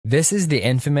This is the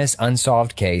infamous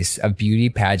unsolved case of beauty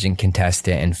pageant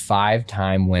contestant and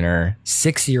 5-time winner,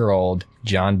 6-year-old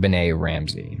JonBenet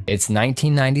Ramsey. It's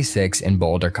 1996 in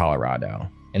Boulder, Colorado,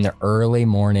 in the early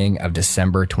morning of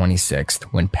December 26th,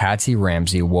 when Patsy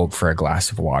Ramsey woke for a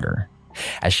glass of water.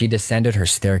 As she descended her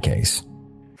staircase.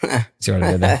 See what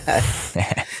I did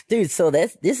there? Dude, so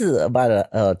this is about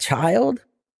a child?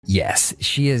 Yes,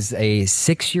 she is a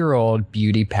 6-year-old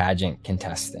beauty pageant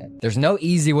contestant. There's no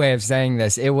easy way of saying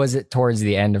this. It was towards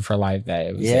the end of her life that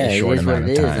it was a short amount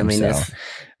of time. I mean,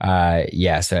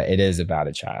 so it is about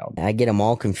a child. I get them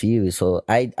all confused. So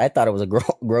I thought it was a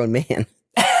grown man.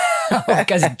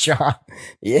 Because of John.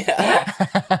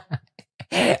 Yeah.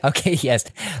 Okay, yes.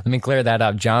 Let me clear that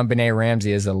up. JonBenet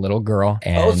Ramsey is a little girl.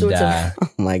 And, oh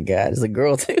my God, it's a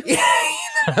girl too.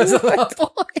 That's a little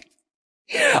boy.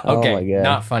 Okay, oh my God.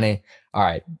 Not funny. All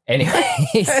right.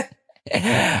 Anyways.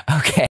 Okay.